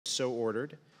so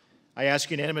ordered. I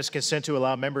ask unanimous consent to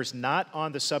allow members not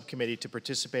on the subcommittee to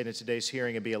participate in today's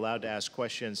hearing and be allowed to ask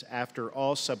questions after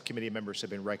all subcommittee members have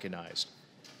been recognized.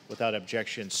 Without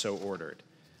objection, so ordered.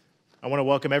 I want to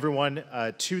welcome everyone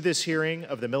to this hearing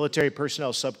of the Military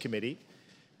Personnel Subcommittee.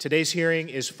 Today's hearing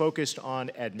is focused on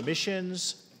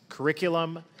admissions,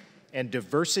 curriculum, and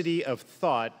diversity of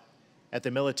thought at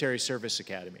the military service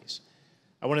academies.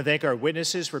 I want to thank our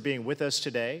witnesses for being with us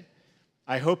today.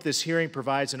 I hope this hearing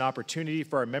provides an opportunity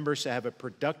for our members to have a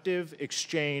productive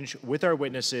exchange with our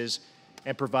witnesses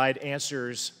and provide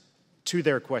answers to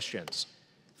their questions.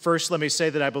 First, let me say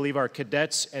that I believe our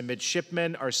cadets and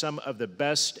midshipmen are some of the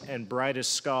best and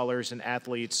brightest scholars and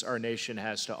athletes our nation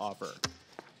has to offer.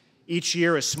 Each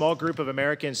year, a small group of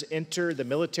Americans enter the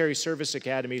military service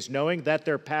academies knowing that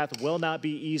their path will not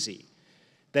be easy,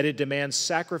 that it demands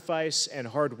sacrifice and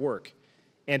hard work,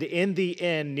 and in the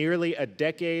end, nearly a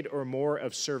decade or more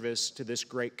of service to this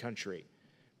great country.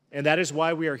 And that is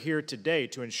why we are here today,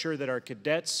 to ensure that our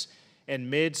cadets and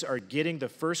mids are getting the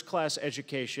first-class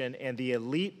education and the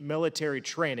elite military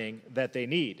training that they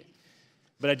need.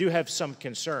 But I do have some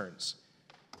concerns.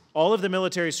 All of the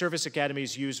military service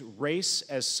academies use race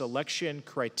as selection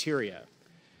criteria.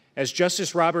 As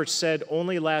Justice Roberts said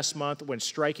only last month when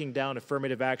striking down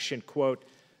affirmative action, quote,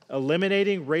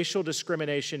 "Eliminating racial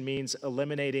discrimination means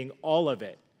eliminating all of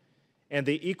it, and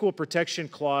the Equal Protection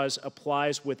Clause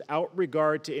applies without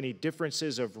regard to any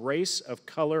differences of race, of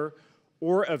color,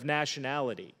 or of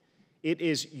nationality. It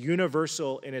is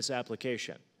universal in its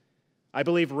application." I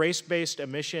believe race-based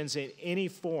admissions in any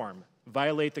form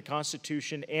violate the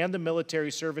Constitution, and the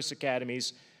military service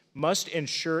academies must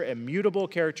ensure immutable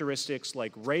characteristics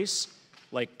like race,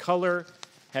 like color,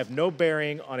 have no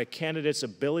bearing on a candidate's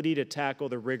ability to tackle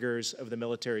the rigors of the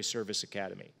military service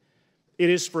academy. It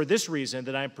is for this reason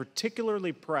that I am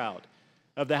particularly proud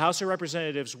of the House of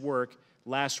Representatives' work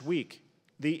last week.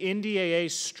 The NDAA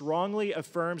strongly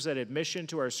affirms that admission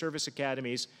to our service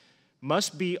academies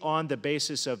must be on the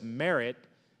basis of merit,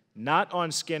 not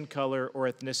on skin color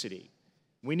or ethnicity.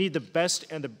 We need the best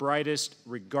and the brightest,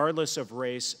 regardless of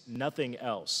race, nothing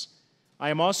else. I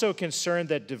am also concerned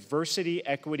that diversity,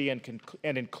 equity,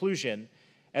 and inclusion,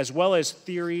 as well as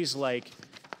theories like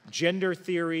gender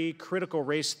theory, critical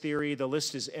race theory, the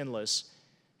list is endless,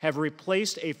 have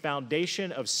replaced a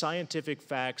foundation of scientific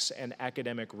facts and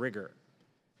academic rigor.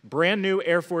 Brand new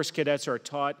Air Force cadets are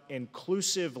taught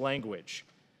inclusive language.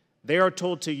 They are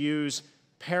told to use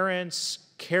parents,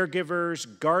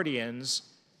 caregivers, guardians,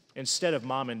 instead of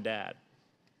mom and dad.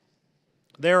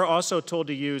 They are also told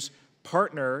to use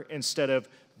partner instead of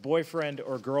boyfriend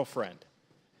or girlfriend.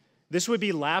 This would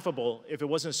be laughable if it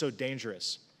wasn't so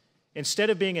dangerous. Instead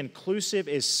of being inclusive,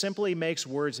 it simply makes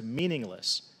words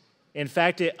meaningless. In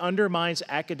fact, it undermines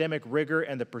academic rigor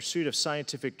and the pursuit of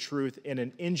scientific truth in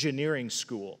an engineering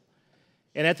school.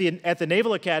 And at the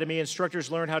Naval Academy,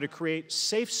 instructors learn how to create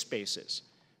safe spaces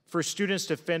for students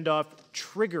to fend off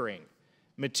triggering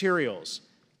materials,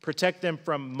 protect them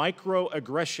from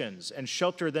microaggressions, and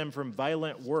shelter them from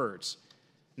violent words.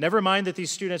 Never mind that these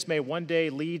students may one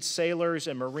day lead sailors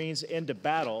and Marines into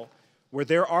battle where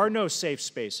there are no safe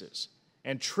spaces,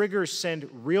 and triggers send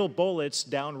real bullets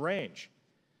downrange.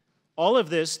 All of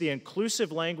this, the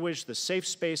inclusive language, the safe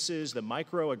spaces, the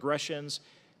microaggressions,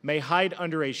 may hide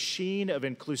under a sheen of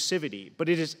inclusivity, but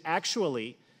it is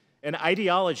actually an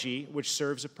ideology which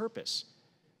serves a purpose.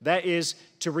 That is,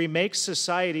 to remake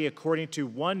society according to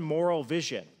one moral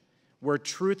vision, where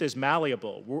truth is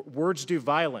malleable, words do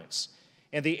violence,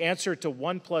 and the answer to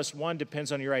 1 + 1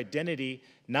 depends on your identity,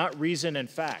 not reason and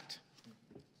fact.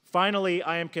 Finally,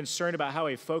 I am concerned about how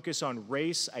a focus on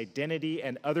race, identity,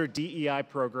 and other DEI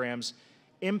programs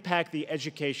impact the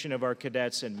education of our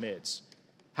cadets and mids.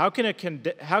 How can a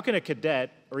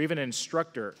cadet, or even an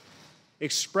instructor,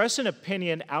 express an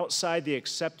opinion outside the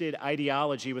accepted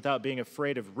ideology without being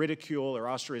afraid of ridicule or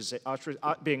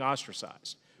being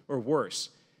ostracized, or worse,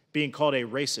 being called a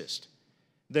racist?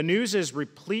 The news is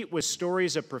replete with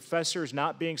stories of professors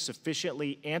not being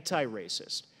sufficiently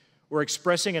anti-racist or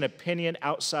expressing an opinion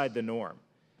outside the norm.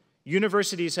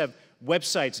 Universities have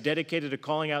websites dedicated to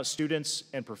calling out students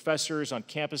and professors on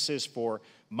campuses for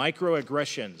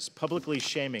microaggressions, publicly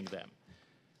shaming them.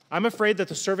 I'm afraid that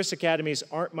the service academies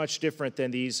aren't much different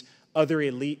than these other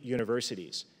elite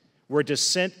universities, where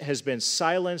dissent has been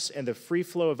silenced and the free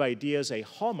flow of ideas, a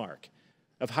hallmark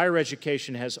of higher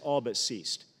education, has all but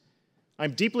ceased.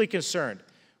 I'm deeply concerned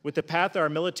with the path our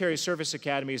military service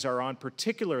academies are on,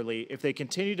 particularly if they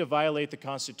continue to violate the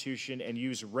Constitution and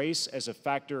use race as a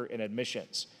factor in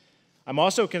admissions. I'm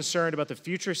also concerned about the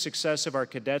future success of our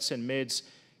cadets and mids,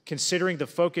 considering the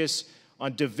focus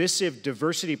on divisive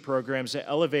diversity programs that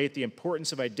elevate the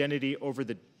importance of identity over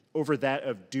that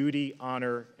of duty,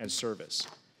 honor, and service.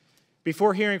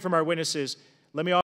 Before hearing from our witnesses, let me